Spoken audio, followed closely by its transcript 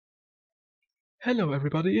Hello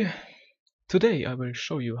everybody! Today I will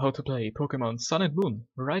show you how to play Pokemon Sun and Moon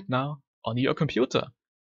right now on your computer.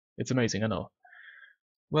 It's amazing, I know.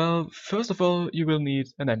 Well, first of all you will need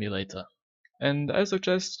an emulator. And I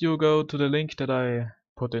suggest you go to the link that I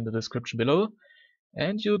put in the description below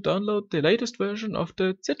and you download the latest version of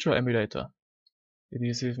the Citra emulator. It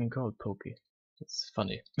is even called Poké. It's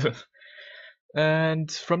funny. And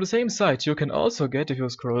from the same site you can also get, if you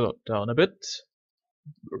scroll down a bit,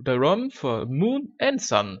 the ROM for Moon and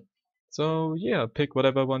Sun. So yeah, pick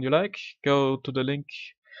whatever one you like, go to the link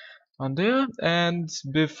on there, and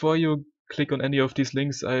before you click on any of these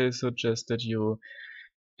links I suggest that you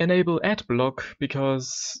enable AdBlock,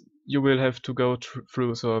 because you will have to go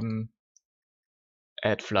through some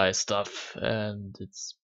AdFly stuff and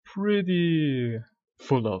it's pretty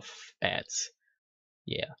full of ads.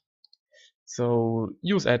 Yeah. So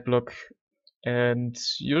use AdBlock and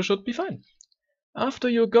you should be fine. After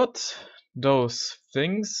you got those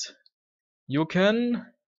things, you can,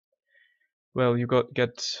 well,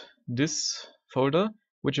 get this folder,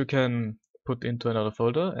 which you can put into another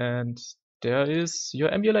folder, and there is your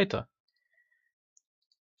emulator.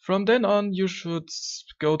 From then on, you should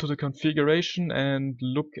go to the configuration and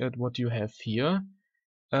look at what you have here.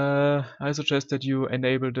 I suggest that you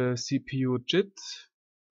enable the CPU GHz.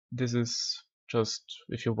 This is just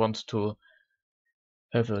if you want to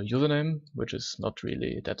have a username, which is not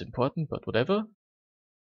really that important, but whatever.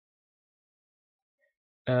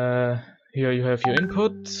 Here you have your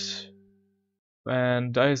input,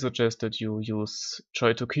 and I suggest that you use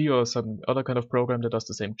Joy2Key or some other kind of program that does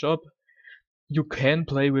the same job. You can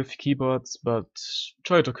play with keyboards, but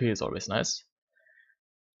Joy2Key is always nice.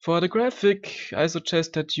 For the graphic, I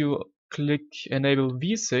suggest that you click Enable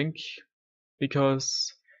VSync,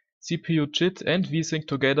 because CPU GHz and VSync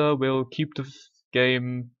together will keep the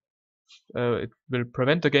game, it will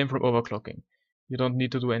prevent the game from overclocking. You don't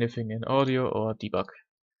need to do anything in audio or debug.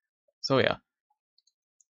 So yeah.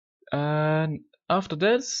 And after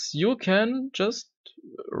this, you can just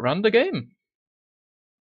run the game.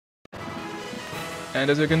 And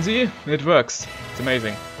as you can see, it works. It's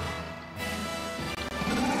amazing.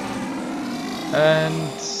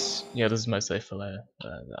 And yeah, this is my save file.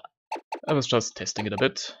 I was just testing it a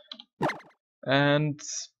bit. And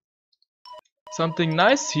something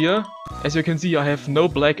nice here, as you can see, I have no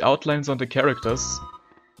black outlines on the characters.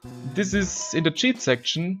 This is in the cheat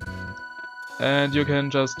section, and you can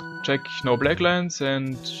just check no black lines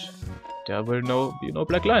and there will be no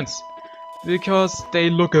black lines, because they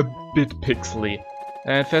look a bit pixely.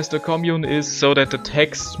 And faster commune is so that the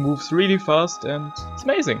text moves really fast, and it's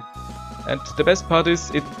amazing. And the best part is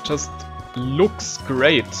it just looks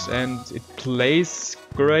great and it plays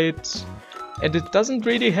great. And it doesn't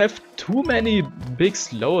really have too many big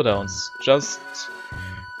slowdowns, just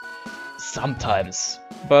sometimes.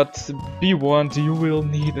 But be warned, you will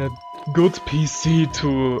need a good PC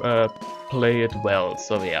to play it well,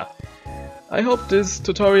 so yeah. I hope this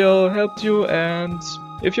tutorial helped you, and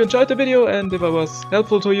if you enjoyed the video and if I was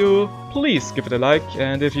helpful to you, please give it a like.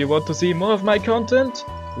 And if you want to see more of my content,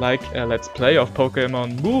 like a Let's Play of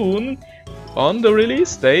Pokemon Moon on the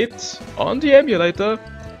release date on the emulator,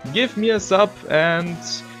 give me a sub and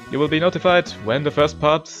you will be notified when the first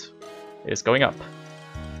part is going up.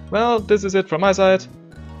 Well, this is it from my side.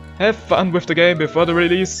 Have fun with the game before the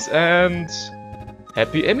release and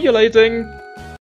happy emulating!